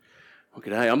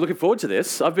G'day. I'm looking forward to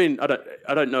this. I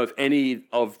don't know if any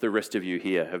of the rest of you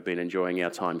here have been enjoying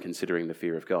our time considering the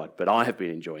fear of God, but I have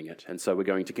been enjoying it, and so we're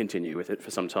going to continue with it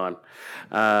for some time.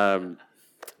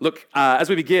 As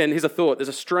we begin, here's a thought. There's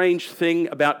a strange thing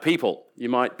about people. You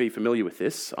might be familiar with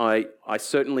this. I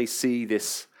certainly see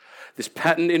this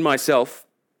pattern in myself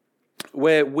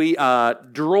where we are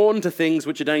drawn to things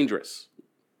which are dangerous.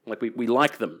 Like we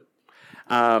like them.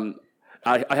 I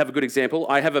have a good example.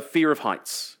 I have a fear of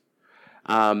heights.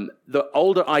 The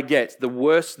older I get, the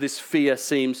worse this fear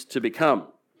seems to become.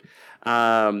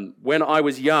 When I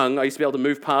was young, I used to be able to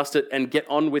move past it and get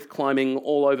on with climbing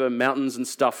all over mountains and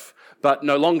stuff, but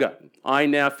no longer. I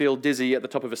now feel dizzy at the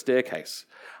top of a staircase.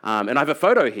 And I have a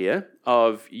photo here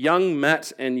of young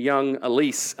Matt and young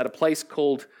Elise at a place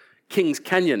called Kings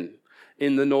Canyon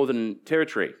in the Northern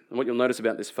Territory. And what you'll notice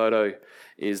about this photo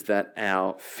is that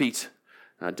our feet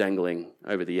are dangling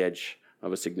over the edge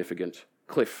of a significant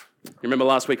cliff. You remember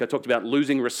last week I talked about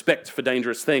losing respect for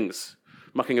dangerous things,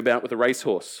 mucking about with a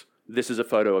racehorse. This is a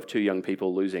photo of two young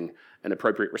people losing an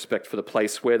appropriate respect for the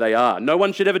place where they are. No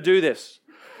one should ever do this.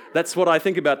 That's what I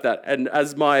think about that. And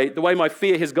as the way my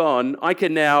fear has gone, I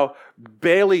can now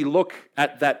barely look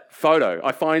at that photo.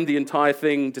 I find the entire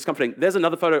thing discomforting. There's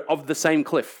another photo of the same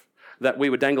cliff that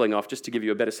we were dangling off, just to give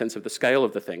you a better sense of the scale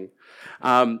of the thing.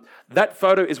 That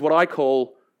photo is what I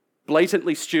call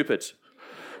blatantly stupid.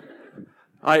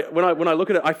 When I look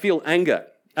at it, I feel anger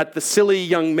at the silly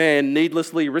young man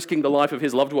needlessly risking the life of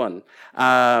his loved one.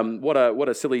 What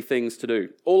a silly things to do.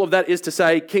 All of that is to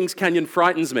say, Kings Canyon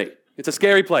frightens me. It's a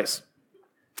scary place.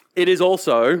 It is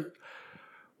also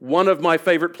one of my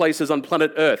favorite places on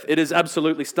planet Earth. It is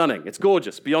absolutely stunning. It's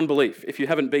gorgeous, beyond belief. If you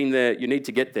haven't been there, you need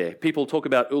to get there. People talk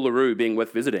about Uluru being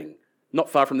worth visiting. Not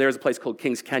far from there is a place called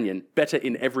Kings Canyon, better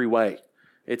in every way.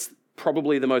 It's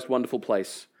probably the most wonderful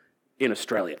place in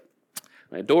Australia.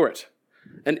 I adore it.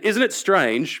 And isn't it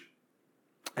strange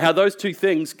how those two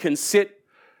things can sit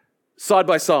side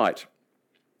by side?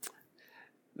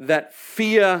 That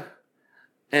fear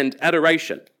and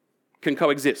adoration can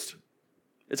coexist.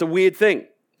 It's a weird thing.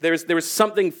 There is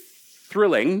something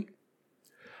thrilling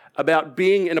about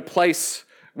being in a place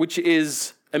which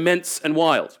is immense and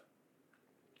wild.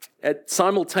 It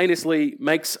simultaneously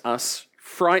makes us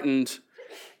frightened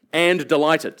and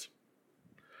delighted.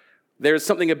 There is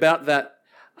something about that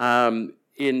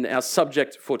in our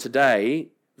subject for today,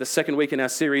 the second week in our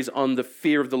series on the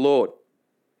fear of the Lord.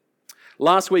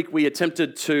 Last week we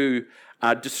attempted to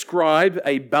describe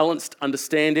a balanced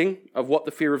understanding of what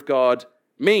the fear of God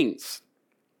means.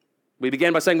 We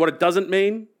began by saying what it doesn't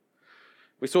mean.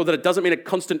 We saw that it doesn't mean a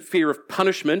constant fear of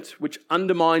punishment, which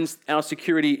undermines our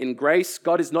security in grace.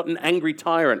 God is not an angry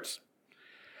tyrant.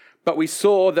 But we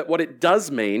saw that what it does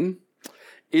mean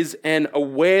is an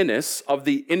awareness of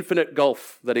the infinite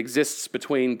gulf that exists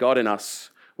between God and us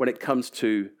when it comes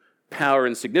to power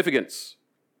and significance.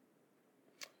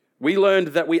 We learned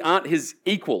that we aren't his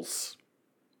equals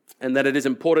and that it is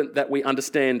important that we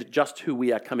understand just who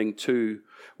we are coming to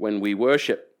when we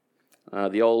worship.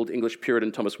 The old English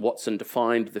Puritan Thomas Watson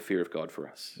defined the fear of God for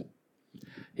us.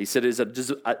 He said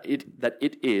that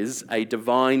it is a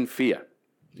divine fear,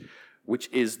 which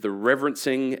is the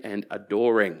reverencing and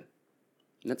adoring.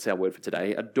 And that's our word for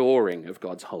today, adoring of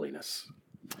God's holiness.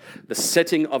 The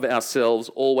setting of ourselves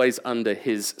always under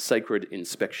his sacred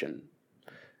inspection.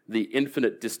 The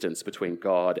infinite distance between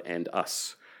God and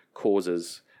us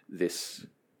causes this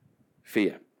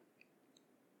fear.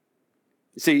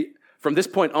 You see, from this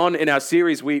point on in our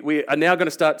series, we are now going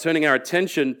to start turning our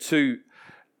attention to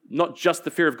not just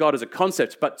the fear of God as a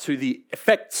concept, but to the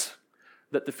effects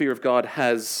that the fear of God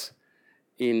has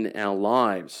in our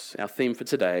lives. Our theme for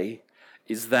today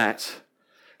is that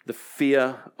the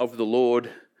fear of the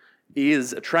Lord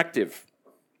is attractive.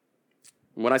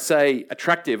 And when I say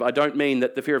attractive, I don't mean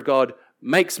that the fear of God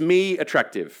makes me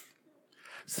attractive.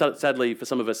 Sadly, for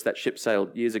some of us, that ship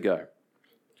sailed years ago.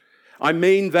 I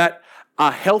mean that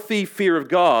a healthy fear of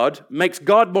God makes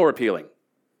God more appealing,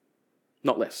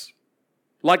 not less.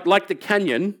 Like the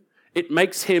canyon, it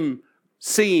makes him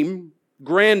seem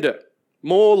grander,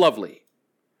 more lovely.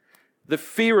 The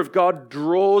fear of God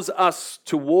draws us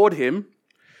toward him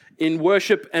in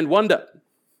worship and wonder.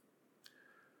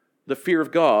 The fear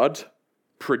of God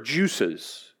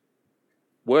produces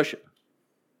worship.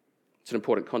 It's an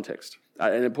important context,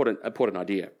 an important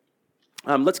idea.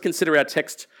 Let's consider our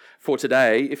text for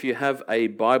today. If you have a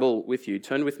Bible with you,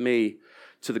 turn with me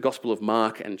to the Gospel of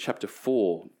Mark and chapter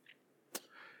 4.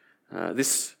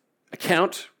 This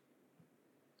account,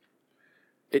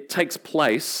 it takes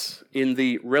place in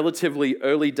the relatively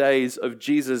early days of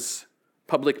Jesus'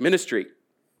 public ministry.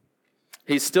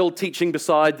 He's still teaching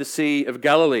beside the Sea of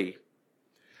Galilee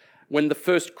when the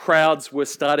first crowds were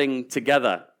starting to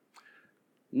gather.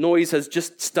 Noise has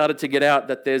just started to get out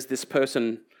that there's this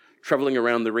person traveling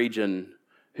around the region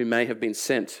who may have been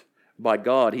sent by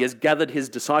God. He has gathered his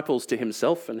disciples to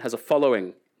himself and has a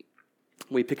following.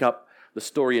 We pick up the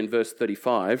story in verse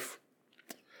 35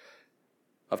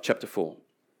 of chapter 4.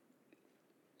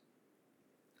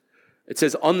 It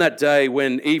says, "On that day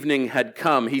when evening had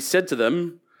come, he said to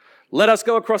them, 'Let us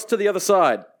go across to the other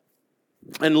side.'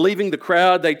 And leaving the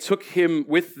crowd, they took him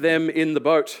with them in the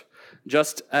boat,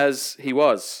 just as he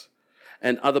was,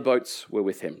 and other boats were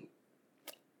with him.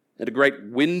 And a great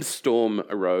windstorm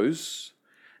arose,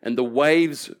 and the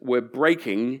waves were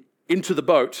breaking into the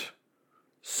boat,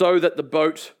 so that the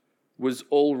boat was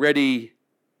already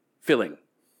filling."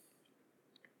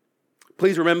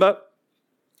 Please remember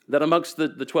that amongst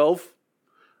the 12,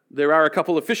 there are a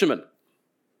couple of fishermen.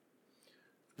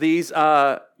 These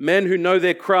are men who know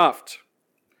their craft.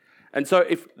 And so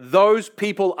if those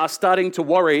people are starting to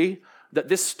worry that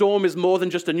this storm is more than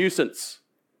just a nuisance,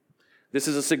 this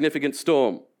is a significant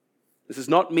storm. This is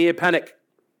not mere panic.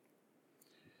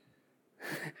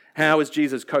 How is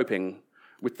Jesus coping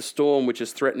with the storm which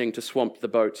is threatening to swamp the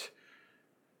boat?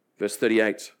 Verse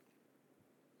 38.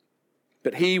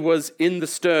 "But he was in the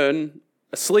stern,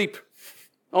 asleep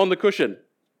on the cushion.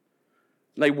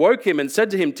 And they woke him and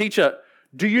said to him, 'Teacher,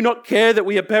 do you not care that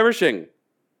we are perishing?'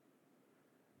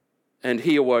 And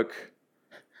he awoke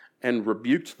and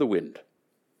rebuked the wind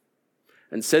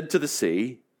and said to the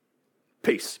sea,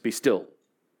 'Peace, be still.'"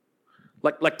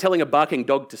 Like telling a barking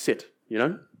dog to sit, you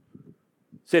know?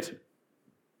 "Sit.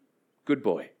 Good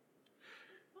boy."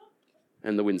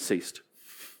 And the wind ceased,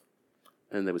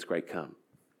 and there was great calm.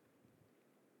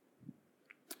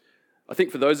 I think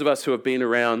for those of us who have been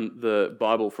around the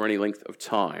Bible for any length of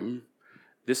time,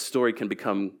 this story can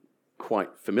become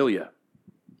quite familiar.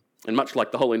 And much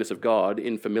like the holiness of God,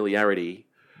 in familiarity,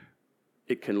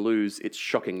 it can lose its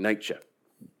shocking nature.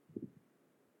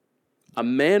 A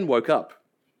man woke up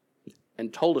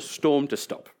and told a storm to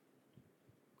stop,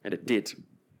 and it did.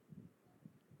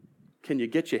 Can you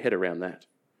get your head around that?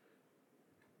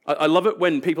 I love it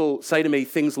when people say to me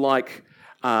things like,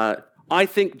 "I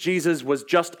think Jesus was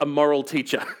just a moral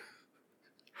teacher."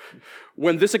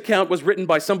 When this account was written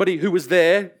by somebody who was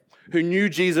there, who knew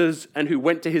Jesus, and who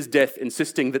went to his death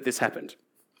insisting that this happened.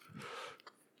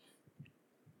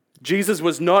 Jesus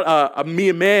was not a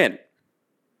mere man.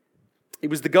 He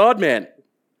was the God-man.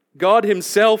 God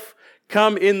himself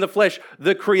come in the flesh,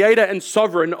 the creator and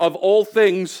sovereign of all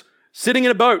things, sitting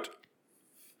in a boat.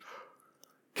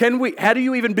 How do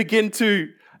you even begin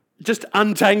to just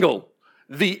untangle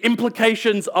the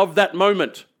implications of that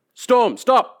moment? "Storm,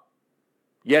 stop."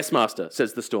 "Yes, Master,"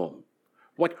 says the storm.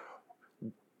 Like,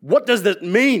 what does that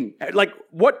mean? Like,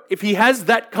 what if he has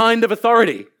that kind of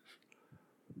authority?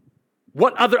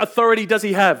 What other authority does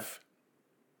he have?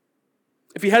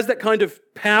 If he has that kind of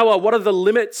power, what are the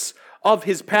limits of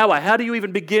his power? How do you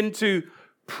even begin to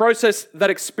process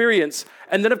that experience?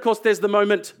 And then, of course, there's the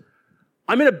moment,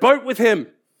 I'm in a boat with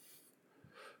him.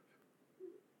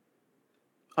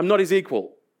 I'm not his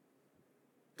equal.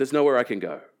 There's nowhere I can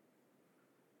go.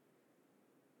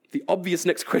 The obvious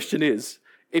next question is,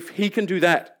 if he can do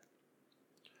that,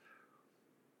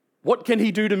 what can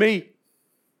he do to me?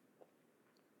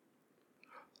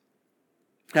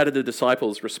 How did the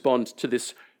disciples respond to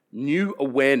this new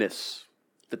awareness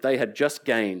that they had just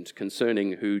gained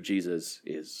concerning who Jesus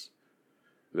is?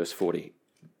 Verse 40.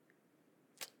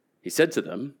 He said to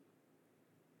them,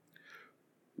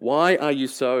 "Why are you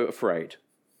so afraid?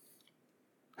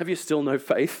 Have you still no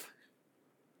faith?"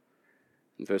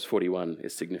 And verse 41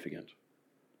 is significant.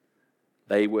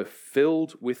 "They were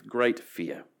filled with great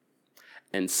fear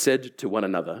and said to one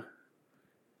another,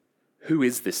 'Who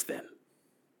is this then,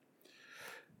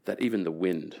 that even the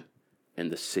wind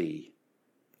and the sea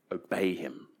obey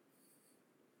him?'"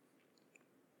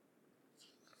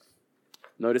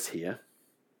 Notice here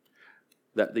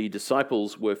that the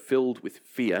disciples were filled with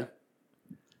fear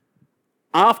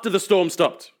after the storm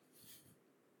stopped.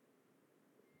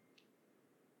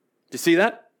 Do you see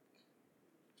that?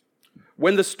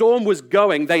 When the storm was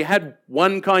going, they had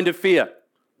one kind of fear.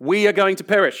 We are going to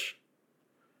perish.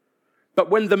 But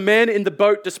when the man in the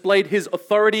boat displayed his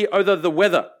authority over the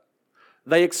weather,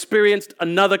 they experienced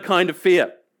another kind of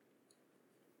fear.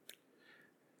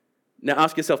 Now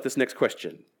ask yourself this next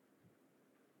question.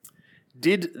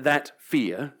 Did that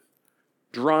fear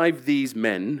drive these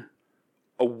men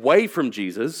away from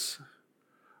Jesus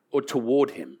or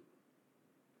toward him?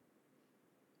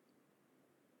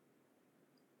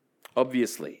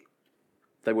 Obviously,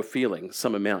 they were feeling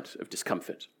some amount of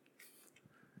discomfort.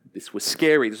 This was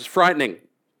scary. This was frightening.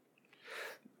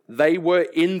 They were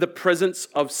in the presence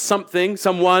of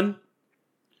someone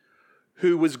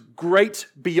who was great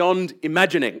beyond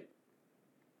imagining.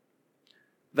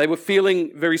 They were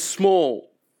feeling very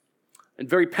small and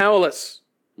very powerless.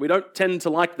 We don't tend to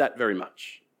like that very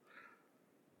much.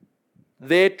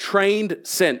 Their trained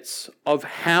sense of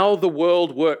how the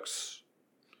world works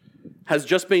has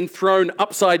just been thrown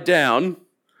upside down,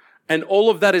 and all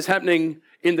of that is happening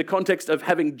in the context of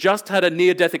having just had a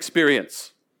near-death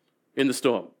experience in the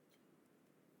storm.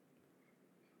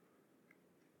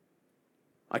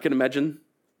 I can imagine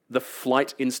the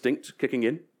flight instinct kicking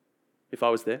in if I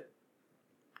was there.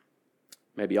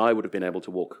 Maybe I would have been able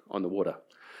to walk on the water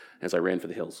as I ran for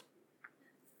the hills.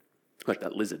 Like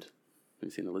that lizard. Have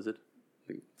you seen the lizard? I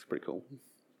think it's pretty cool.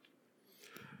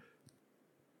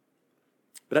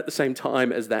 But at the same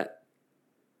time as that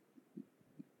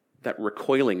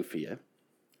recoiling fear,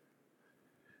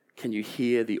 can you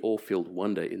hear the awe-filled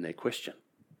wonder in their question?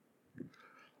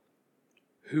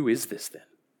 Who is this then?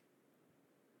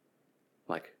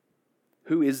 Like,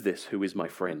 who is this who is my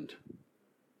friend?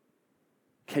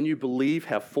 Can you believe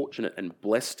how fortunate and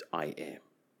blessed I am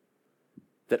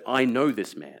that I know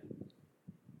this man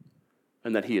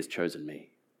and that he has chosen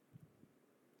me?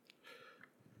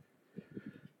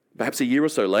 Perhaps a year or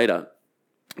so later,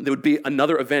 there would be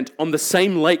another event on the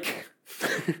same lake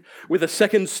with a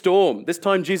second storm. This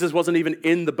time Jesus wasn't even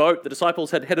in the boat. The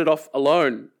disciples had headed off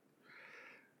alone.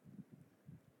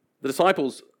 The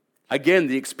disciples, again,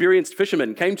 the experienced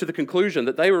fishermen, came to the conclusion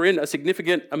that they were in a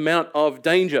significant amount of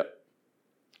danger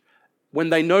when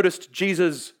they noticed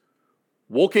Jesus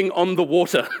walking on the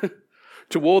water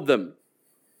toward them.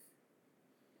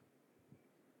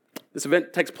 This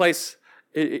event takes place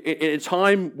in a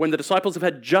time when the disciples have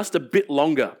had just a bit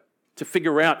longer to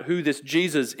figure out who this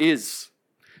Jesus is,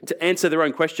 to answer their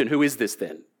own question, who is this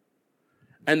then?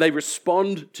 And they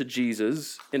respond to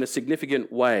Jesus in a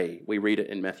significant way. We read it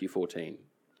in Matthew 14.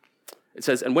 It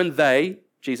says, and when they,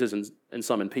 Jesus and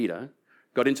Simon Peter,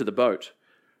 got into the boat,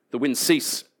 the wind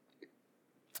ceased,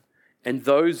 and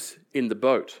those in the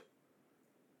boat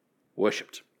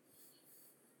worshipped.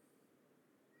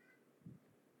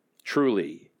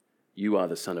 Truly, you are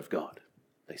the Son of God,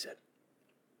 they said.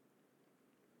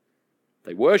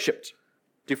 They worshipped.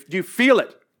 Do you feel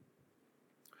it?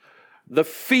 The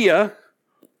fear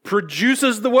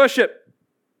produces the worship.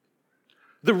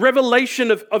 The revelation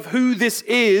of who this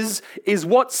is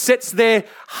what sets their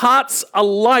hearts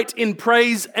alight in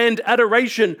praise and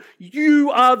adoration.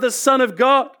 You are the Son of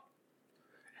God.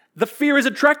 The fear is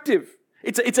attractive.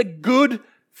 It's a good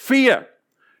fear.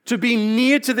 To be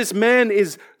near to this man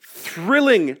is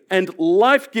thrilling and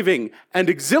life-giving and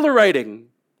exhilarating.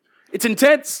 It's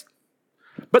intense,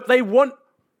 but they want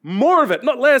more of it,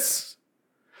 not less.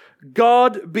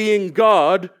 God being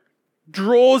God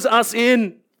draws us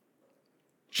in.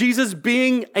 Jesus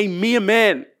being a mere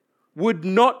man would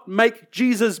not make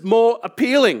Jesus more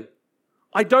appealing.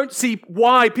 I don't see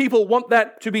why people want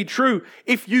that to be true.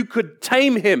 If you could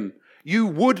tame him, you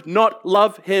would not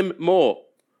love him more.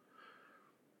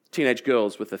 Teenage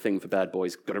girls with the thing for bad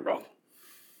boys got it wrong.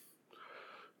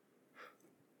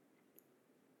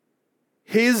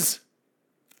 His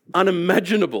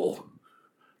unimaginable,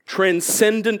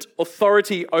 transcendent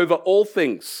authority over all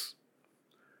things,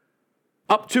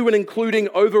 up to and including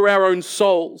over our own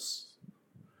souls,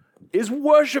 is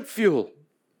worship fuel.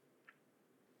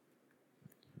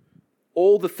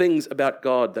 All the things about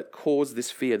God that cause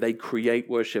this fear, they create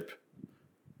worship.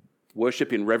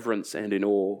 Worship in reverence and in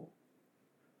awe.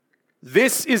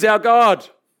 This is our God,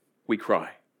 we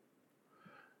cry,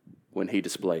 when he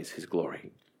displays his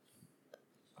glory.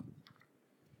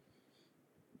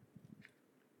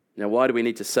 Now, why do we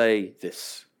need to say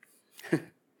this?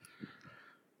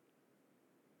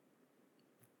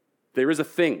 There is a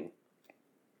thing,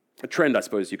 a trend, I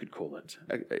suppose you could call it,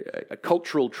 a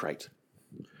cultural trait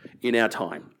in our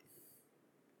time,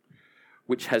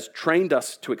 which has trained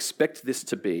us to expect this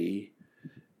to be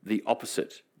the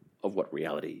opposite of what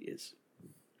reality is.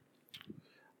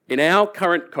 In our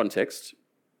current context,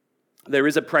 there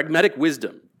is a pragmatic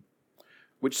wisdom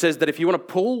which says that if you want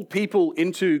to pull people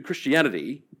into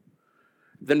Christianity,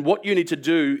 then what you need to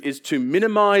do is to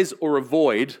minimize or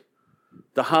avoid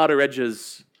the harder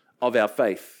edges of our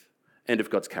faith and of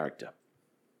God's character.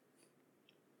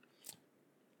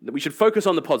 That we should focus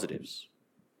on the positives.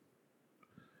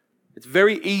 It's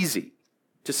very easy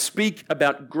to speak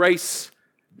about grace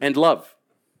and love.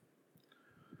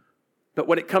 But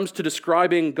when it comes to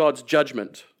describing God's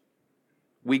judgment,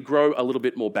 we grow a little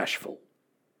bit more bashful.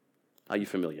 Are you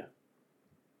familiar?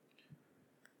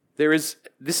 there is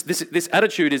this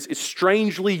attitude is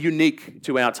strangely unique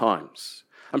to our times.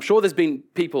 I'm sure there's been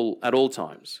people at all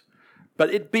times,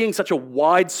 but it being such a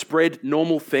widespread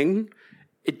normal thing,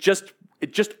 it just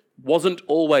wasn't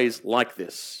always like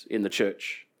this in the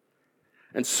church.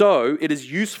 And so it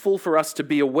is useful for us to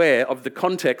be aware of the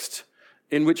context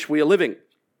in which we are living.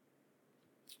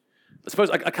 I suppose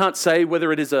I can't say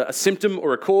whether it is a symptom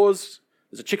or a cause.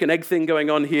 There's a chicken-egg thing going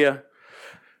on here.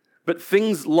 But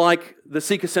things like the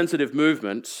seeker-sensitive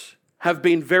movement have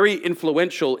been very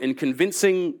influential in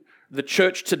convincing the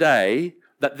church today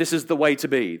that this is the way to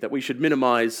be, that we should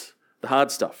minimize the hard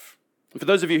stuff. And for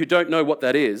those of you who don't know what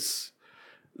that is,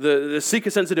 the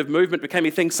seeker-sensitive movement became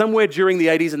a thing somewhere during the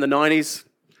 80s and the 90s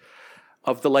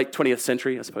of the late 20th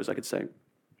century, I suppose I could say,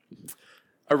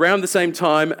 around the same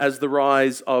time as the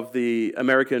rise of the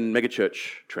American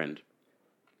megachurch trend.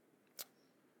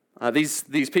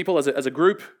 These people, as a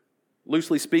group,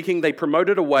 loosely speaking, they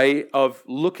promoted a way of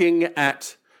looking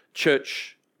at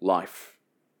church life.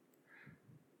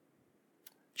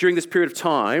 During this period of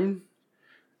time,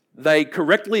 they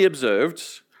correctly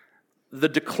observed the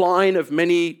decline of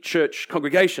many church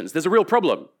congregations. There's a real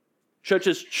problem.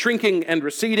 Churches shrinking and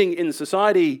receding in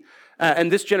society,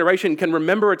 and this generation can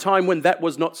remember a time when that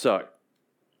was not so.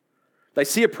 They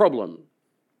see a problem.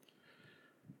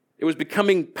 It was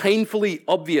becoming painfully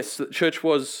obvious that the church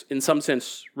was, in some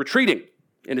sense, retreating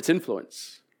in its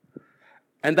influence.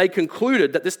 And they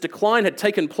concluded that this decline had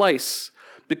taken place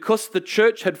because the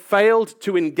church had failed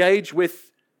to engage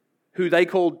with who they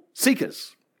called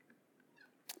seekers.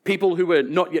 People who were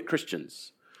not yet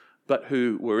Christians, but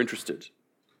who were interested.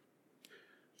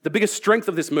 The biggest strength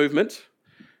of this movement,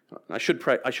 I should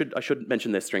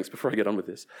mention their strengths before I get on with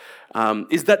this,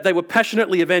 is that they were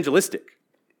passionately evangelistic.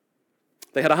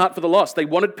 They had a heart for the lost. They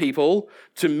wanted people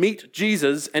to meet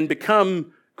Jesus and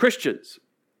become Christians.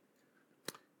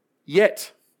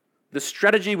 Yet, the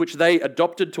strategy which they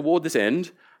adopted toward this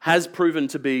end has proven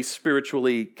to be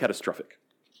spiritually catastrophic.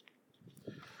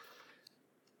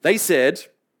 They said,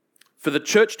 for the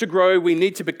church to grow, we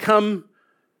need to become,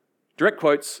 direct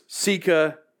quotes,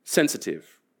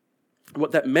 seeker-sensitive.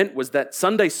 What that meant was that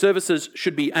Sunday services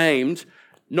should be aimed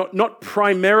not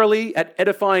primarily at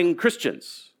edifying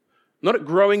Christians, not at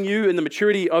growing you in the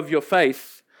maturity of your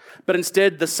faith, but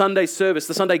instead the Sunday service,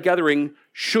 the Sunday gathering,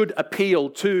 should appeal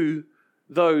to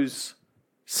those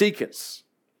seekers.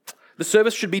 The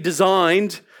service should be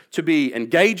designed to be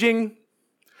engaging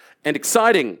and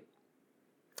exciting.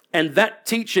 And that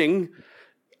teaching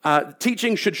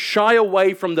should shy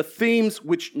away from the themes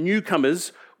which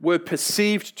newcomers were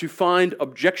perceived to find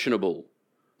objectionable,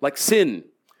 like sin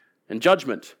and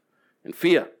judgment and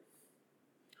fear.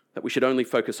 That we should only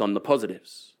focus on the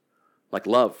positives, like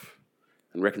love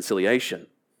and reconciliation.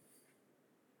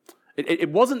 It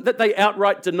wasn't that they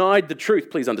outright denied the truth,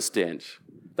 please understand.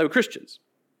 They were Christians.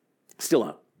 Still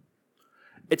are.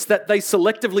 It's that they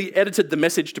selectively edited the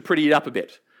message to pretty it up a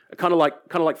bit. Kind of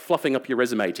like fluffing up your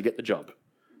resume to get the job.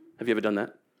 Have you ever done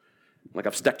that? Like,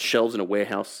 I've stacked shelves in a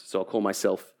warehouse, so I'll call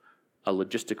myself a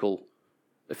logistical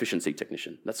efficiency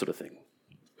technician, that sort of thing.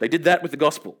 They did that with the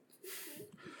gospel.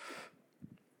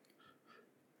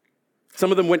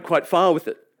 Some of them went quite far with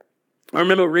it. I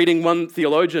remember reading one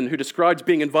theologian who described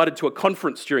being invited to a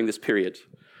conference during this period,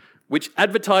 which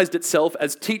advertised itself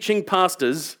as teaching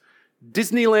pastors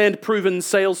Disneyland-proven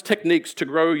sales techniques to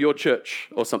grow your church,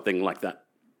 or something like that.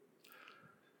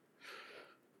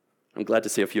 I'm glad to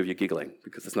see a few of you giggling,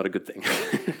 because it's not a good thing.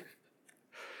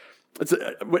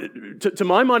 To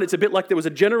my mind, it's a bit like there was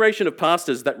a generation of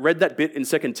pastors that read that bit in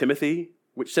 2 Timothy,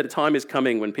 which said a time is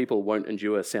coming when people won't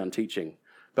endure sound teaching,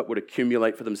 but would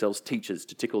accumulate for themselves teachers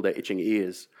to tickle their itching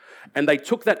ears. And they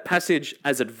took that passage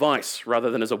as advice rather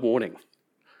than as a warning.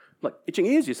 Like, itching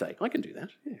ears, you say? I can do that.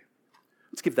 Yeah.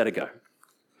 Let's give that a go.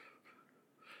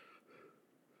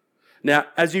 Now,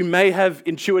 as you may have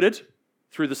intuited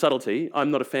through the subtlety,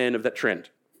 I'm not a fan of that trend.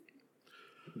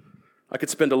 I could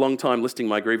spend a long time listing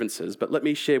my grievances, but let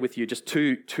me share with you just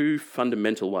two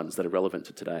fundamental ones that are relevant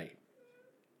to today.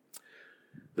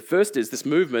 The first is this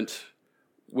movement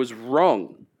was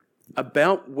wrong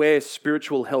about where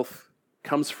spiritual health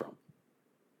comes from.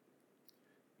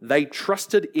 They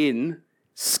trusted in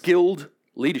skilled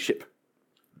leadership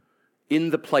in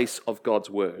the place of God's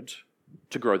word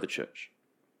to grow the church.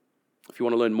 If you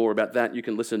want to learn more about that, you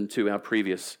can listen to our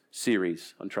previous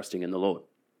series on trusting in the Lord.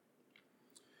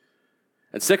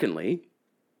 And secondly,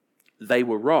 they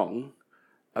were wrong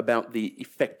about the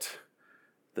effect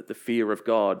that the fear of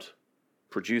God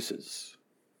produces.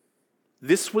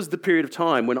 This was the period of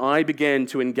time when I began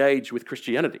to engage with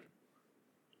Christianity,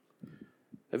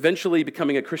 eventually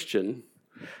becoming a Christian.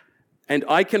 And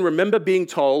I can remember being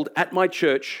told at my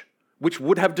church, which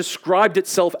would have described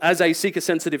itself as a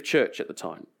seeker-sensitive church at the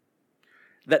time,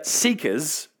 that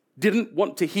seekers didn't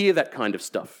want to hear that kind of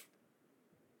stuff,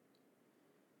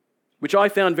 which I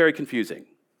found very confusing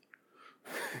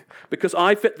because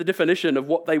I fit the definition of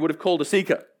what they would have called a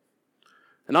seeker,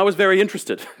 and I was very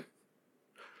interested.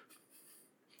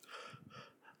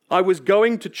 I was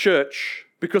going to church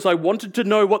because I wanted to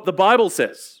know what the Bible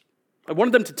says. I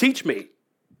wanted them to teach me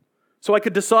so I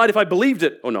could decide if I believed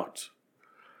it or not.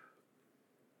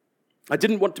 I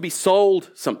didn't want to be sold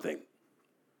something.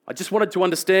 I just wanted to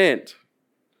understand.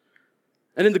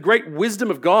 And in the great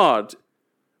wisdom of God,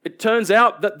 it turns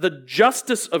out that the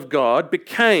justice of God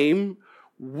became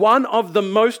one of the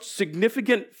most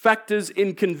significant factors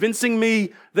in convincing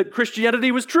me that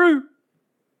Christianity was true.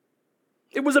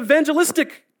 It was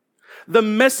evangelistic. The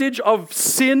message of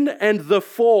sin and the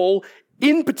fall,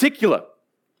 in particular,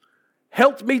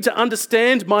 helped me to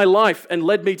understand my life and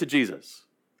led me to Jesus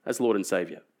as Lord and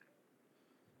Savior.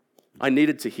 I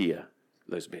needed to hear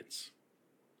those bits.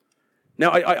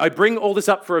 Now, I bring all this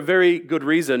up for a very good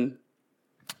reason.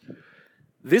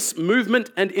 This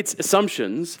movement and its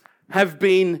assumptions have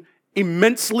been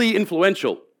immensely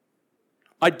influential.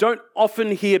 I don't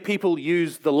often hear people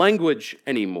use the language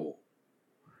anymore.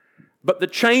 But the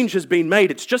change has been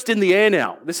made. It's just in the air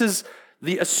now. This is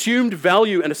the assumed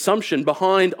value and assumption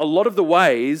behind a lot of the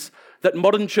ways that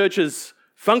modern churches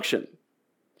function,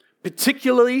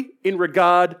 particularly in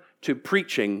regard to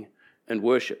preaching and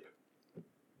worship.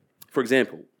 For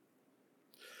example,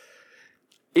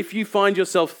 if you find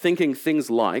yourself thinking things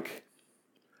like,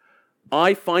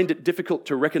 I find it difficult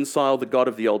to reconcile the God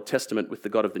of the Old Testament with the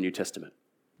God of the New Testament.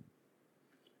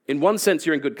 In one sense,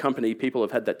 you're in good company. People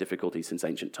have had that difficulty since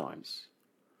ancient times.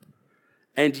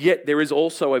 And yet there is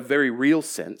also a very real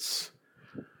sense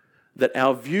that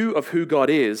our view of who God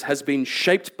is has been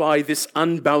shaped by this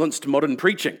unbalanced modern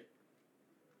preaching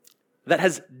that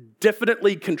has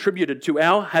definitely contributed to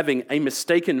our having a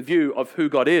mistaken view of who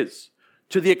God is,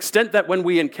 to the extent that when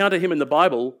we encounter him in the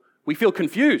Bible, we feel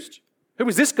confused. Who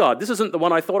is this God? This isn't the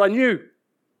one I thought I knew,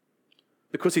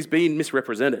 because he's been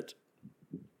misrepresented.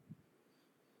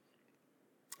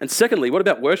 And secondly, what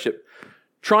about worship?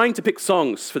 Trying to pick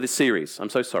songs for this series. I'm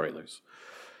so sorry, Luz.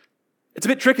 It's a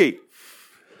bit tricky.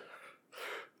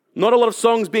 Not a lot of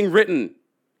songs being written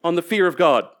on the fear of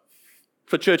God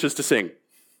for churches to sing.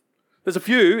 There's a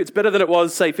few. It's better than it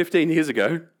was, say, 15 years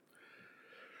ago.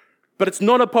 But it's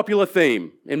not a popular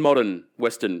theme in modern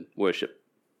Western worship.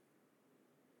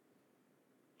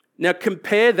 Now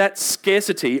compare that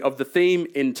scarcity of the theme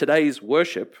in today's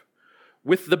worship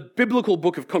with the biblical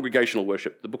book of congregational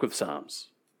worship, the book of Psalms.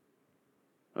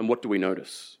 And what do we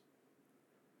notice?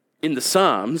 In the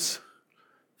Psalms,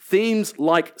 themes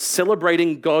like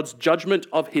celebrating God's judgment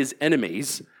of his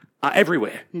enemies are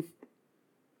everywhere.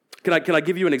 Can I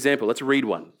give you an example? Let's read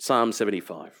one. Psalm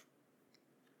 75.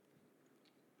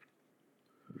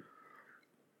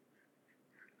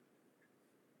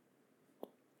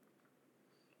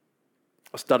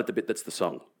 I'll start at the bit that's the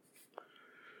song.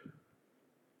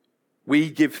 We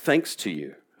give thanks to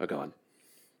you, O God.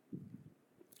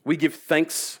 We give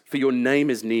thanks for your name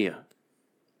is near.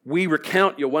 We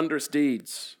recount your wondrous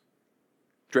deeds.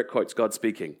 Direct quotes God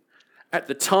speaking. At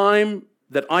the time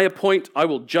that I appoint, I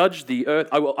will judge the earth.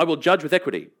 I will judge with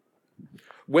equity.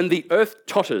 When the earth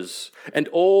totters and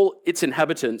all its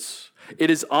inhabitants,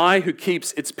 it is I who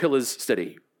keeps its pillars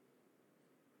steady.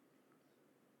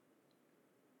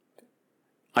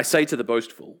 I say to the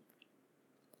boastful,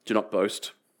 do not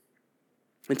boast.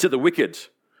 And to the wicked,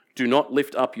 do not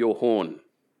lift up your horn.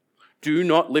 Do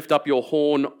not lift up your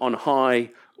horn on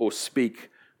high or speak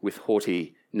with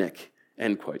haughty neck.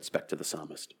 End quotes back to the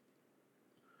psalmist.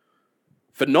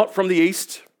 For not from the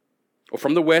east or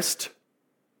from the west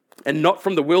and not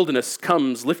from the wilderness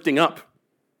comes lifting up,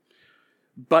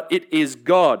 but it is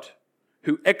God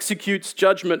who executes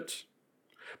judgment,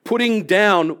 putting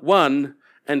down one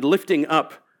and lifting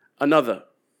up another.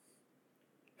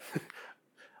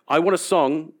 I want a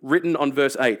song written on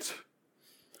verse 8.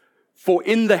 For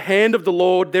in the hand of the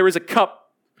Lord there is a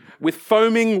cup with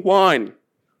foaming wine,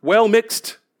 well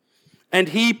mixed, and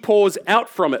he pours out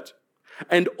from it,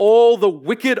 and all the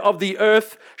wicked of the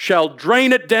earth shall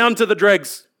drain it down to the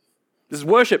dregs. This is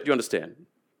worship, do you understand?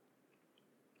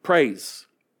 Praise.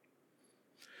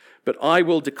 But I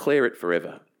will declare it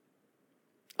forever.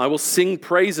 I will sing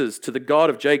praises to the God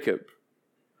of Jacob.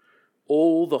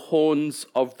 All the horns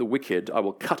of the wicked I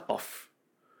will cut off,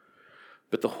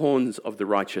 but the horns of the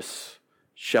righteous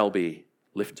shall be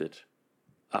lifted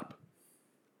up.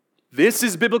 This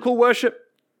is biblical worship.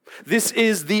 This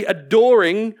is the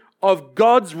adoring of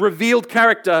God's revealed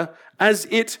character as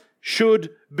it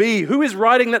should be. Who is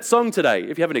writing that song today?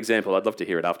 If you have an example, I'd love to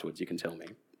hear it afterwards. You can tell me.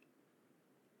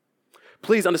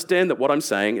 Please understand that what I'm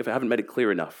saying, if I haven't made it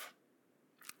clear enough,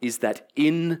 is that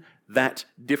in that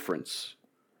difference,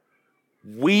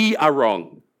 we are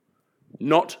wrong,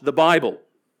 not the Bible.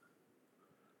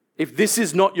 If this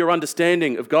is not your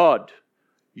understanding of God,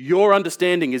 your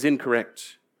understanding is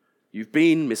incorrect. You've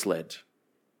been misled.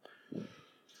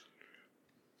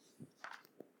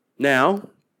 Now,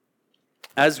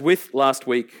 as with last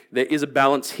week, there is a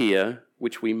balance here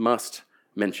which we must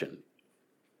mention.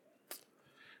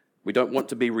 We don't want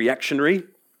to be reactionary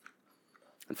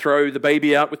and throw the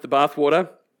baby out with the bathwater.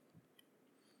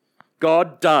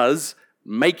 God does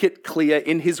make it clear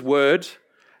in his word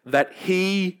that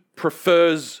he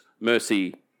prefers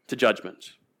mercy to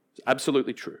judgment. It's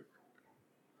absolutely true.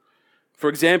 For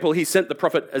example, he sent the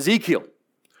prophet Ezekiel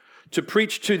to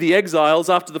preach to the exiles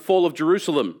after the fall of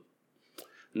Jerusalem.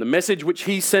 And the message which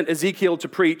he sent Ezekiel to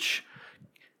preach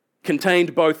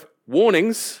contained both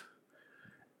warnings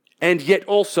and yet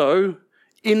also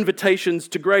invitations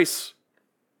to grace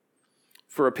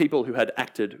for a people who had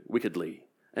acted wickedly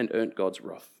and earned God's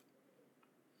wrath.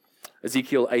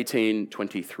 Ezekiel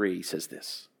 18:23 says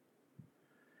this: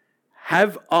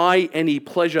 "Have I any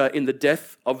pleasure in the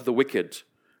death of the wicked,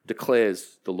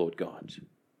 declares the Lord God,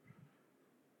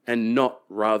 and not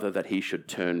rather that he should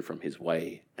turn from his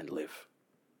way and live?"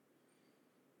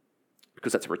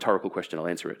 Because that's a rhetorical question, I'll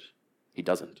answer it. He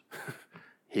doesn't.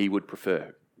 He would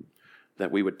prefer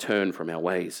that we would turn from our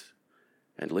ways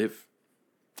and live.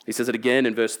 He says it again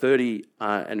in verse 30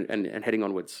 and heading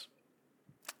onwards.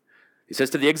 He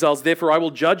says to the exiles, "Therefore I will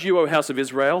judge you, O house of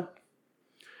Israel,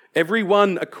 every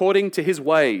one according to his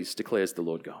ways, declares the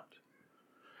Lord God.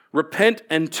 Repent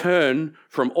and turn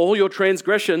from all your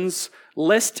transgressions,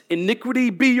 lest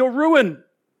iniquity be your ruin.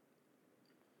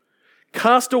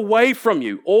 Cast away from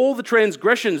you all the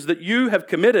transgressions that you have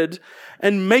committed,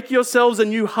 and make yourselves a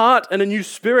new heart and a new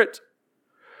spirit.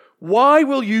 Why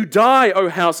will you die, O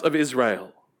house of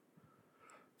Israel?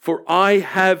 For I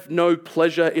have no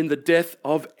pleasure in the death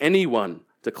of anyone,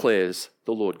 declares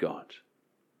the Lord God.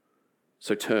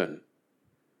 So turn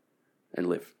and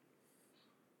live."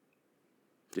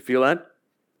 Do you feel that?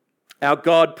 Our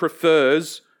God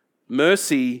prefers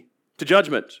mercy to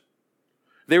judgment.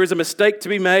 There is a mistake to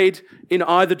be made in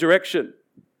either direction.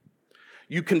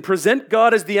 You can present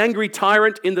God as the angry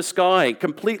tyrant in the sky,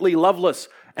 completely loveless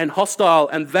and hostile,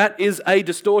 and that is a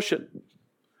distortion.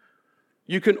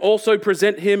 You can also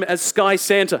present him as Sky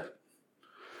Santa,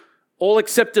 all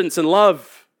acceptance and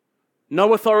love,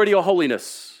 no authority or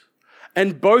holiness.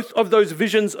 And both of those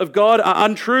visions of God are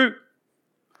untrue.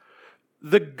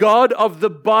 The God of the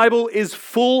Bible is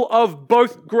full of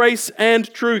both grace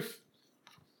and truth.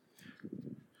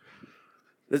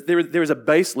 There is a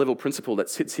base level principle that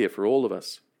sits here for all of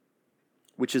us,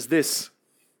 which is this: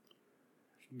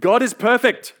 God is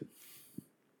perfect,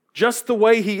 just the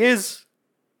way he is.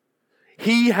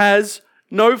 He has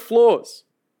no flaws.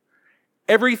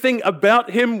 Everything about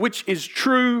him which is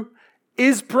true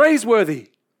is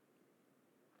praiseworthy.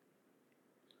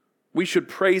 We should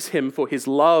praise him for his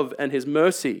love and his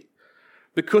mercy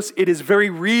because it is very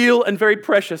real and very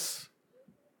precious.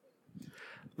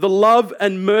 The love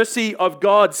and mercy of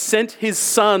God sent his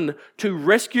Son to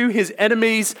rescue his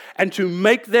enemies and to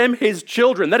make them his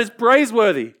children. That is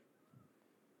praiseworthy.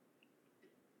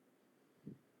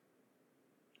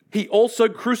 He also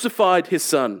crucified his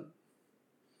Son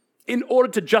in order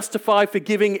to justify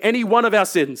forgiving any one of our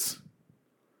sins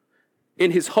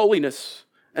in his holiness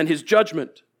and his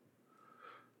judgment.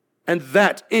 And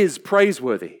that is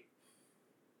praiseworthy.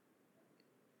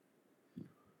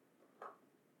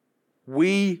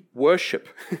 We worship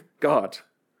God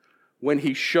when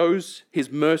he shows his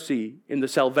mercy in the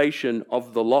salvation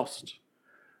of the lost.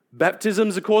 Baptism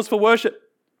is a cause for worship.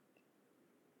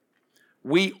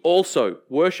 We also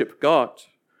worship God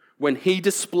when he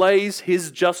displays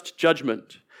his just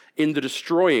judgment in the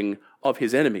destroying of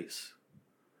his enemies.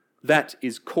 That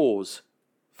is cause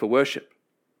for worship.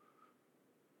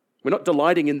 We're not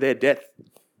delighting in their death.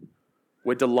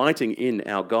 We're delighting in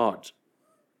our God.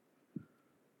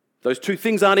 Those two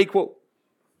things aren't equal.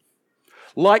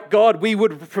 Like God, we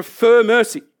would prefer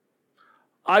mercy.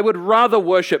 I would rather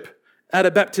worship at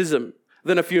a baptism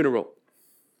than a funeral.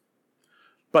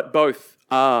 But both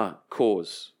are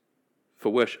cause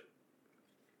for worship.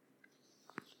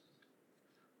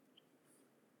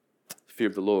 The fear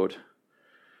of the Lord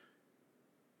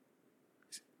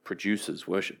produces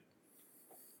worship.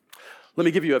 Let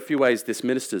me give you a few ways this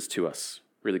ministers to us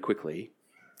really quickly.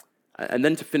 And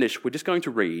then to finish, we're just going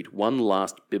to read one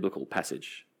last biblical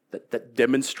passage that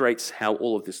demonstrates how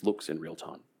all of this looks in real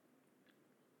time.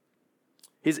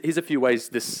 Here's a few ways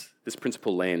this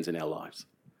principle lands in our lives.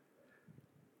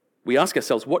 We ask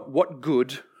ourselves, what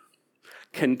good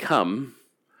can come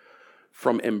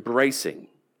from embracing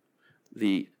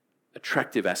the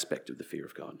attractive aspect of the fear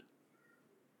of God?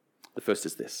 The first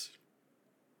is this.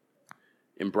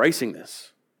 Embracing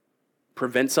this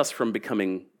prevents us from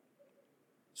becoming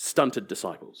stunted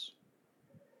disciples.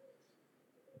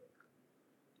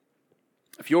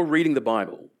 If you're reading the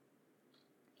Bible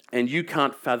and you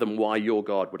can't fathom why your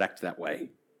God would act that way,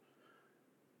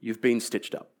 you've been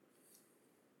stitched up.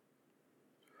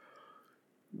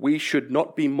 We should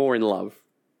not be more in love.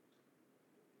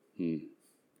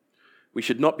 We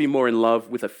should not be more in love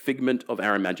with a figment of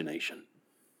our imagination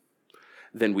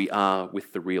than we are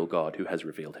with the real God who has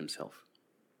revealed himself.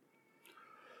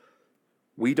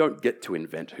 We don't get to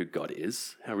invent who God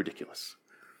is. How ridiculous.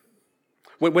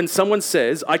 When someone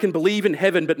says, I can believe in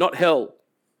heaven but not hell,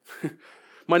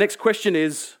 my next question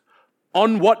is,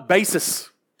 on what basis?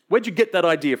 Where'd you get that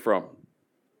idea from?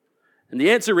 And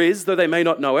the answer is, though they may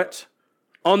not know it,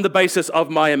 on the basis of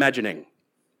my imagining.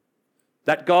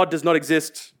 That God does not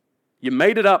exist. You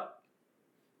made it up.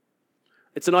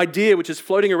 It's an idea which is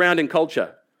floating around in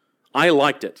culture. I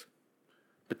liked it,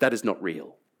 but that is not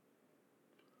real.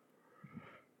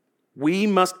 We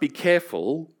must be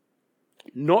careful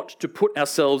not to put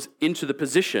ourselves into the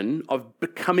position of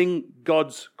becoming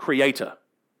God's creator.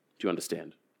 Do you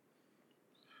understand?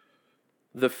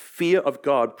 The fear of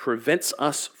God prevents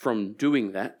us from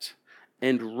doing that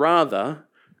and rather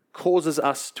causes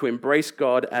us to embrace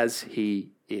God as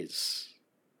he is.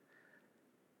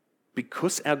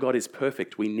 Because our God is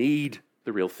perfect, we need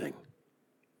the real thing.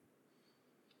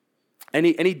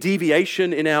 Any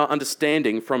deviation in our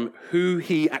understanding from who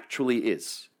he actually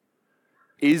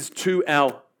is to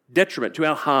our detriment, to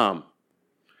our harm,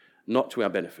 not to our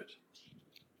benefit.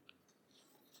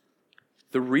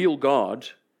 The real God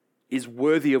is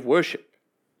worthy of worship.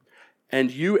 And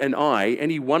you and I,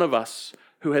 any one of us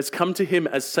who has come to him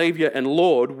as Savior and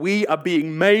Lord, we are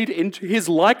being made into his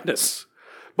likeness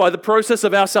by the process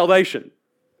of our salvation.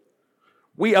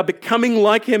 We are becoming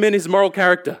like him in his moral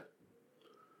character.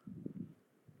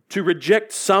 To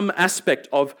reject some aspect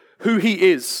of who he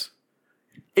is,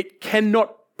 it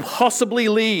cannot possibly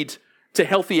lead to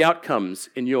healthy outcomes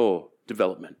in your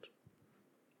development.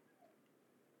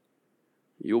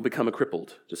 You will become a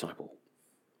crippled disciple,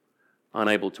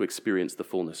 unable to experience the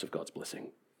fullness of God's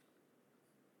blessing.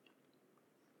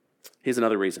 Here's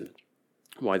another reason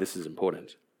why this is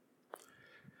important.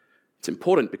 It's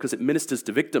important because it ministers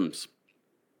to victims.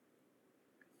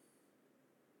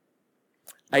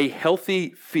 A healthy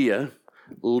fear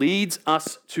leads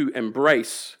us to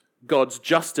embrace God's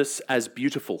justice as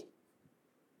beautiful.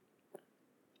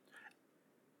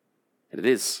 And it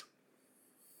is.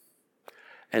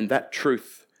 And that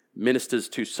truth ministers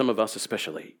to some of us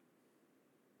especially.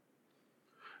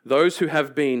 Those who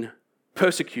have been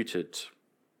persecuted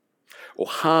or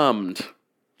harmed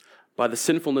by the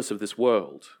sinfulness of this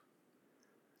world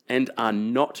and are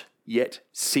not yet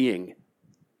seeing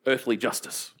earthly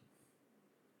justice.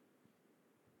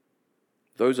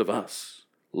 Those of us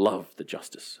love the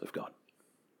justice of God.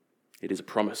 It is a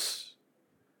promise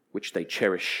which they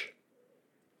cherish.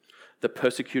 The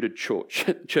persecuted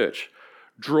church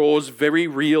draws very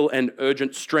real and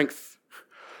urgent strength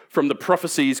from the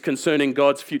prophecies concerning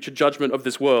God's future judgment of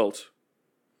this world.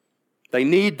 They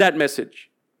need that message.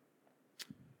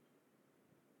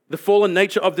 The fallen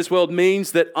nature of this world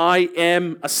means that I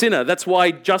am a sinner. That's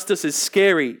why justice is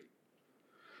scary.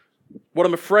 What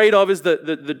I'm afraid of is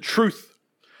the truth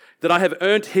that I have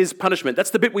earned his punishment.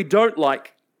 That's the bit we don't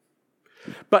like.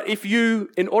 But if you,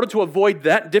 in order to avoid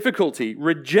that difficulty,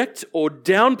 reject or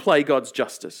downplay God's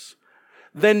justice,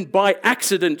 then by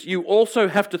accident you also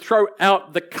have to throw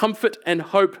out the comfort and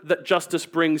hope that justice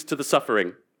brings to the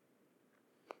suffering.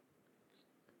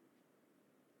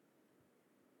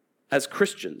 As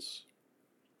Christians,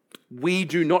 we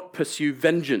do not pursue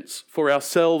vengeance for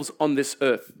ourselves on this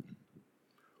earth.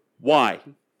 Why?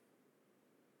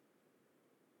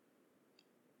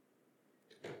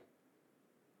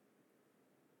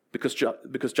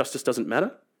 Because justice doesn't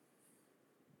matter?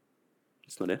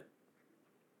 It's not it.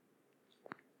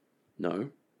 No.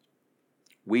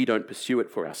 We don't pursue it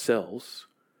for ourselves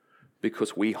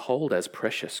because we hold as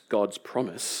precious God's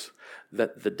promise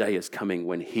that the day is coming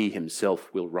when he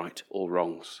himself will right all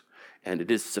wrongs, and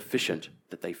it is sufficient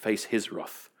that they face his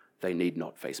wrath. They need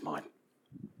not face mine.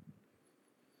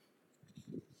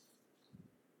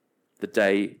 The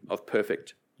day of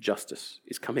perfect justice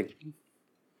is coming.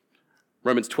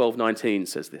 Romans 12:19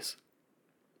 says this.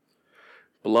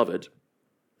 Beloved,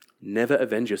 never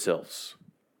avenge yourselves,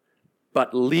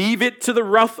 but leave it to the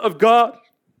wrath of God.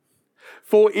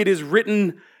 For it is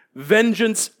written,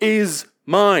 vengeance is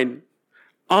mine.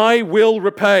 I will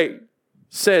repay,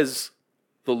 says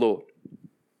the Lord.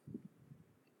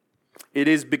 It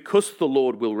is because the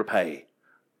Lord will repay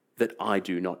that I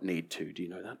do not need to. Do you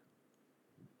know that?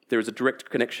 There is a direct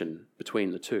connection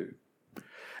between the two.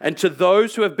 And to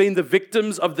those who have been the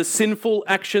victims of the sinful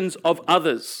actions of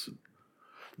others,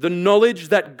 the knowledge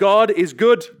that God is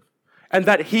good and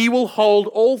that he will hold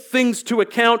all things to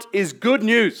account is good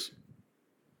news.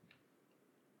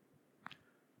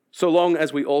 So long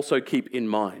as we also keep in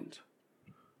mind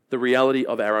the reality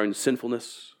of our own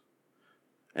sinfulness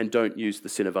and don't use the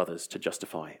sin of others to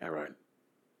justify our own.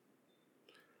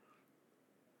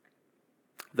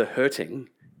 The hurting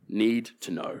need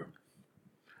to know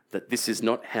that this is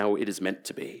not how it is meant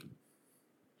to be.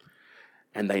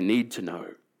 And they need to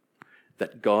know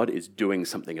that God is doing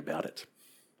something about it.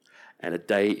 And a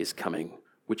day is coming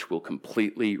which will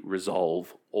completely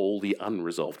resolve all the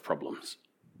unresolved problems.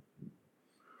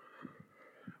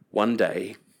 One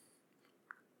day,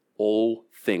 all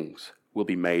things will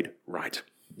be made right.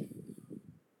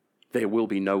 There will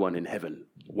be no one in heaven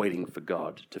waiting for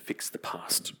God to fix the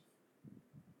past.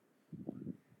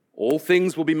 All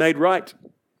things will be made right.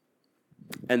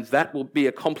 And that will be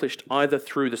accomplished either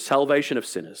through the salvation of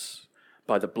sinners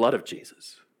by the blood of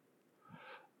Jesus,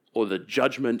 or the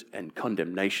judgment and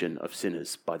condemnation of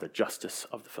sinners by the justice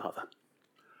of the Father.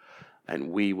 And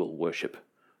we will worship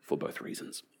for both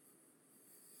reasons.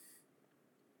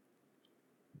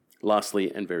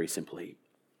 Lastly, and very simply,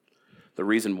 the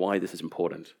reason why this is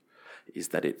important is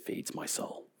that it feeds my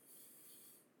soul.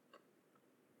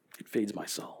 It feeds my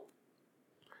soul.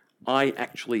 I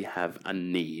actually have a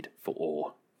need for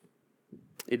awe.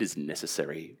 It is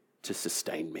necessary to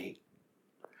sustain me.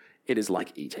 It is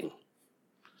like eating.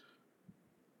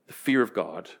 The fear of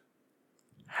God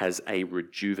has a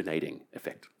rejuvenating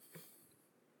effect.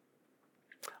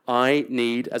 I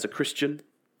need, as a Christian,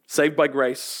 saved by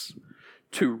grace,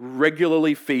 to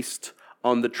regularly feast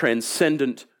on the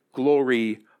transcendent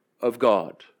glory of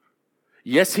God.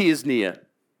 Yes, he is near.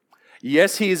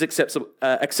 Yes, he is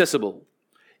accessible.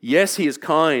 Yes, he is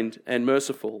kind and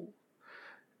merciful.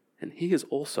 And he is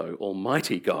also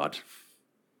Almighty God.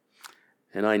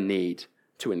 And I need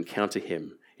to encounter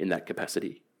him in that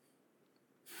capacity.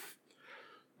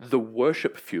 The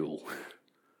worship fuel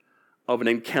of an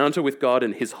encounter with God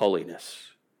and his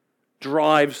holiness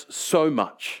drives so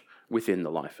much within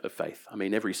the life of faith. I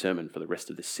mean, every sermon for the rest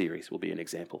of this series will be an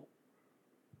example.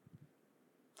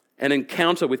 An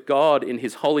encounter with God in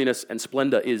his holiness and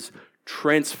splendor is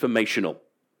transformational.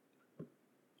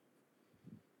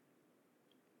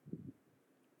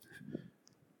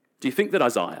 Do you think that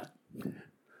Isaiah,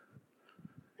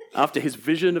 after his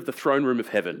vision of the throne room of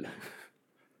heaven,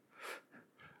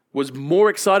 was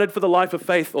more excited for the life of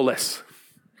faith or less?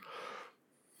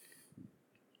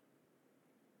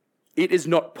 It is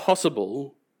not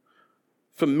possible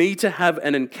for me to have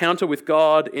an encounter with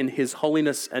God in his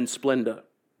holiness and splendor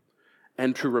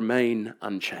and to remain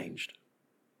unchanged.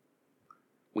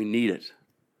 We need it.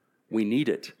 We need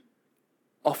it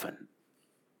often.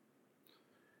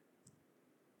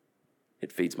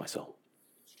 It feeds my soul.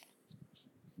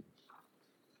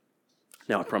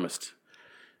 Now, I promised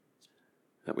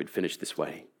that we'd finish this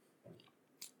way.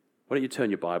 Why don't you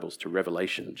turn your Bibles to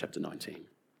Revelation chapter 19.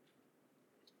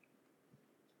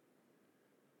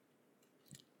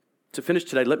 To finish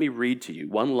today, let me read to you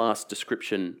one last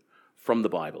description from the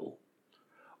Bible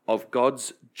of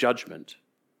God's judgment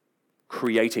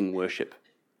creating worship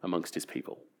amongst his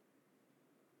people.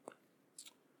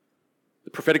 The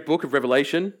prophetic book of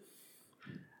Revelation,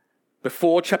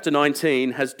 before chapter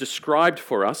 19, has described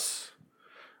for us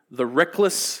the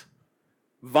reckless,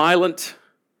 violent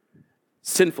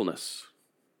sinfulness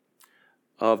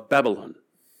of Babylon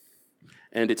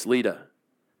and its leader,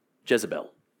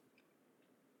 Jezebel.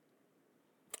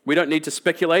 We don't need to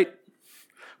speculate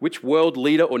which world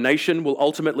leader or nation will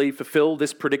ultimately fulfill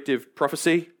this predictive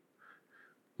prophecy.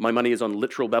 My money is on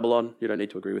literal Babylon. You don't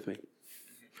need to agree with me.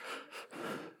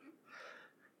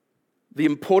 The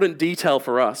important detail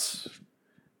for us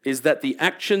is that the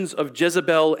actions of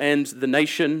Jezebel and the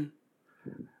nation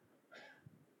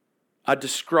are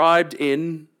described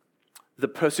in the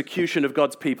persecution of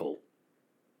God's people.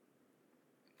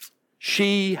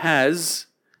 She has,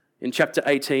 in chapter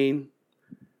 18,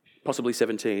 possibly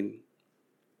 17,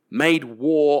 made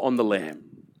war on the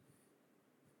Lamb.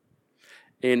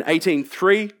 In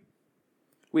 18:3,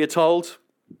 we are told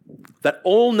that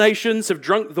all nations have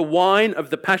drunk the wine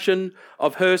of the passion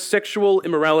of her sexual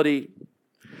immorality.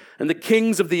 And the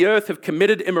kings of the earth have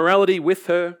committed immorality with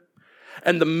her,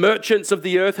 and the merchants of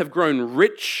the earth have grown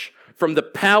rich from the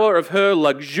power of her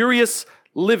luxurious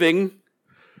living,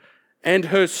 and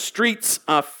her streets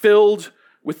are filled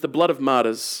with the blood of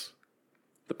martyrs,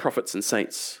 the prophets and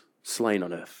saints slain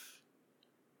on earth.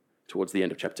 Towards the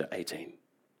end of chapter 18.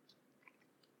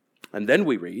 And then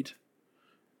we read,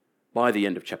 by the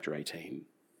end of chapter 18,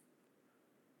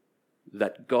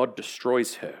 that God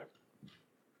destroys her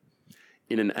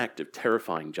in an act of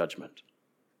terrifying judgment.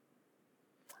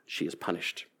 She is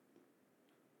punished.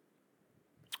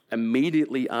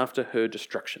 Immediately after her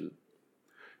destruction,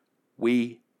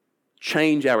 we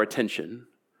change our attention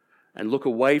and look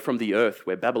away from the earth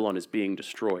where Babylon is being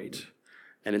destroyed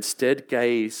and instead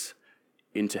gaze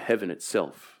into heaven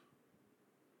itself,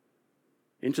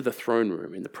 into the throne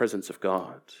room in the presence of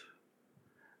God.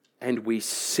 And we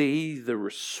see the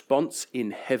response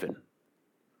in heaven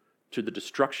to the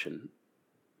destruction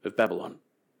of Babylon.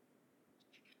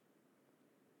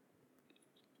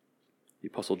 The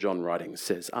Apostle John writing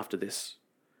says, after this,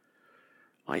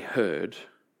 I heard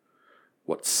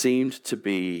what seemed to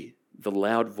be the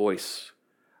loud voice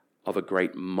of a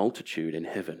great multitude in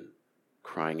heaven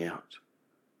crying out,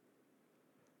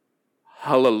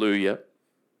 Hallelujah!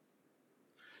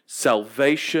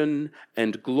 Salvation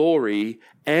and glory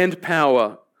and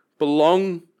power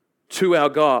belong to our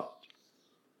God.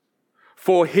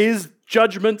 For his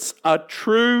judgments are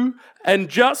true and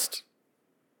just.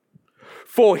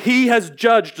 For he has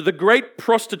judged the great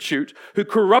prostitute who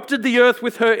corrupted the earth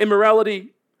with her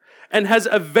immorality and has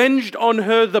avenged on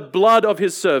her the blood of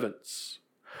his servants.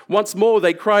 Once more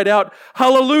they cried out,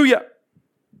 Hallelujah!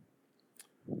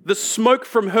 The smoke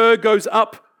from her goes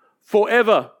up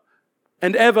forever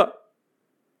and ever.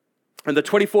 And the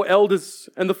 24 elders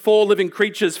and the 4 living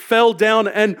creatures fell down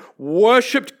and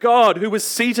worshipped God who was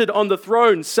seated on the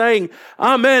throne, saying,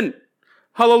 Amen,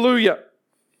 Hallelujah.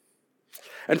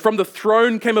 And from the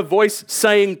throne came a voice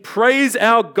saying, Praise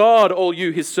our God, all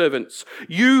you his servants,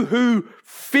 you who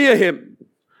fear him,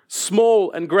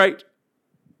 small and great.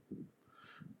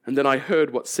 And then I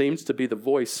heard what seems to be the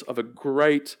voice of a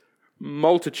great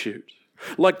multitude,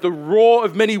 like the roar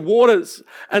of many waters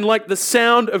and like the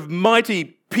sound of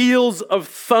mighty peals of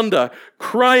thunder,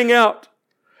 crying out,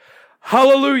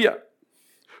 Hallelujah!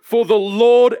 For the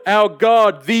Lord our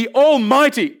God, the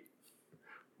Almighty,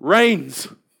 reigns.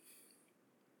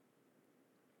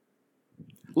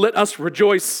 Let us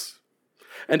rejoice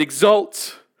and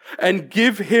exult and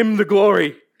give him the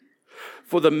glory.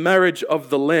 For the marriage of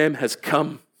the Lamb has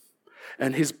come,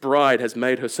 and his bride has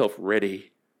made herself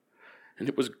ready. And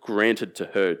it was granted to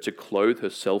her to clothe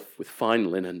herself with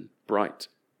fine linen, bright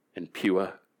and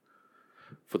pure.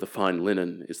 For the fine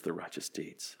linen is the righteous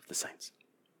deeds of the saints.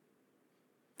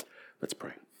 Let's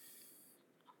pray.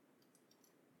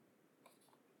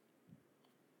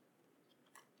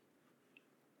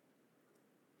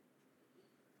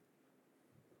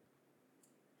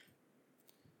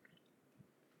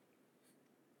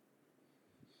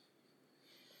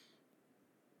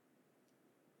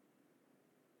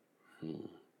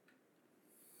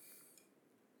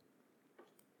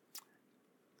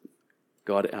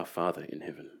 God, our Father in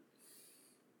heaven,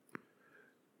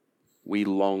 we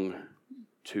long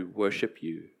to worship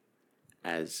you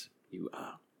as you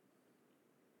are.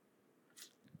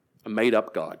 A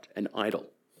made-up God, an idol,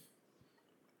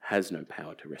 has no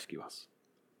power to rescue us.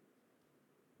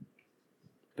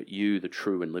 But you, the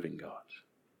true and living God,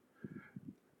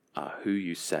 are who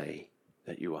you say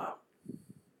that you are.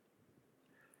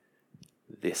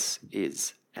 This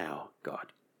is our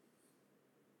God.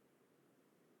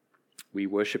 We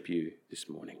worship you this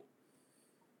morning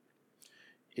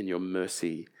in your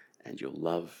mercy and your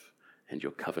love and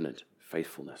your covenant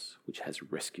faithfulness, which has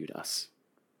rescued us.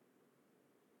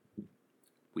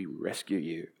 We rescue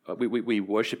you. We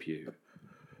worship you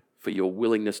for your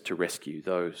willingness to rescue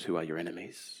those who are your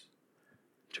enemies,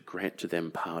 to grant to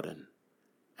them pardon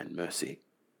and mercy,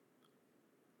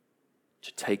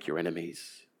 to take your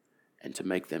enemies and to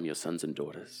make them your sons and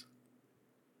daughters.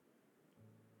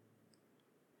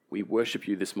 We worship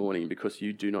you this morning because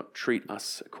you do not treat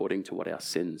us according to what our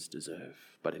sins deserve,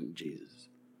 but in Jesus,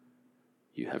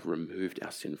 you have removed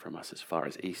our sin from us as far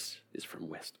as east is from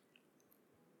west.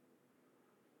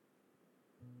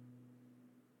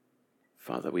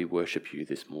 Father, we worship you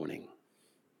this morning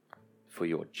for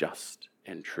your just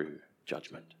and true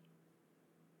judgment.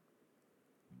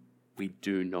 We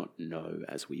do not know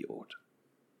as we ought,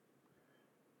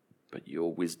 but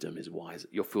your wisdom is wise.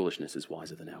 Your foolishness is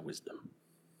wiser than our wisdom.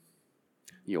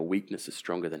 Your weakness is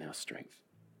stronger than our strength.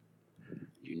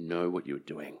 You know what you're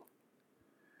doing.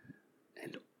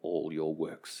 And all your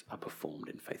works are performed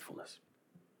in faithfulness.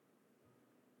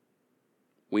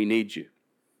 We need you,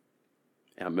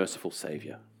 our merciful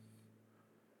Saviour,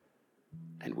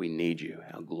 and we need you,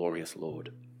 our glorious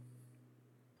Lord.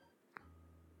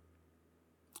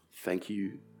 Thank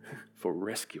you for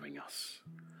rescuing us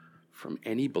from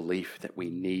any belief that we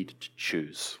need to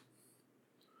choose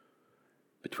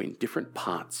between different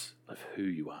parts of who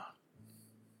you are.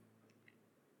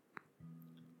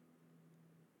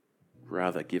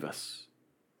 Rather, give us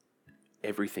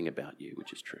everything about you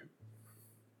which is true.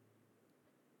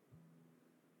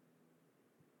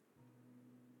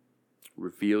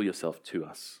 Reveal yourself to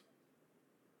us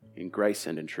in grace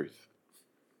and in truth.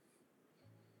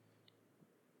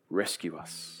 Rescue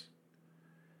us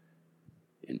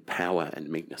in power and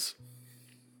meekness.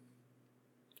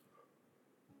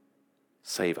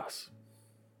 Save us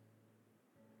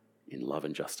in love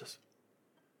and justice.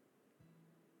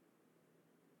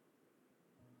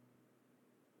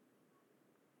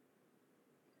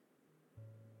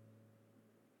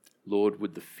 Lord,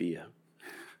 would the fear,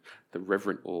 the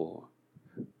reverent awe,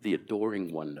 the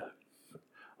adoring wonder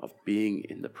of being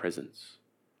in the presence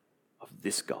of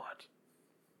this God,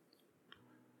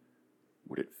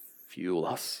 would it fuel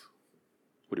us?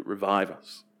 Would it revive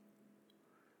us?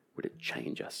 Would it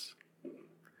change us?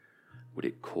 Would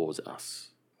it cause us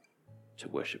to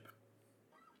worship?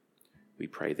 We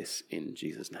pray this in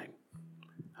Jesus' name.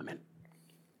 Amen.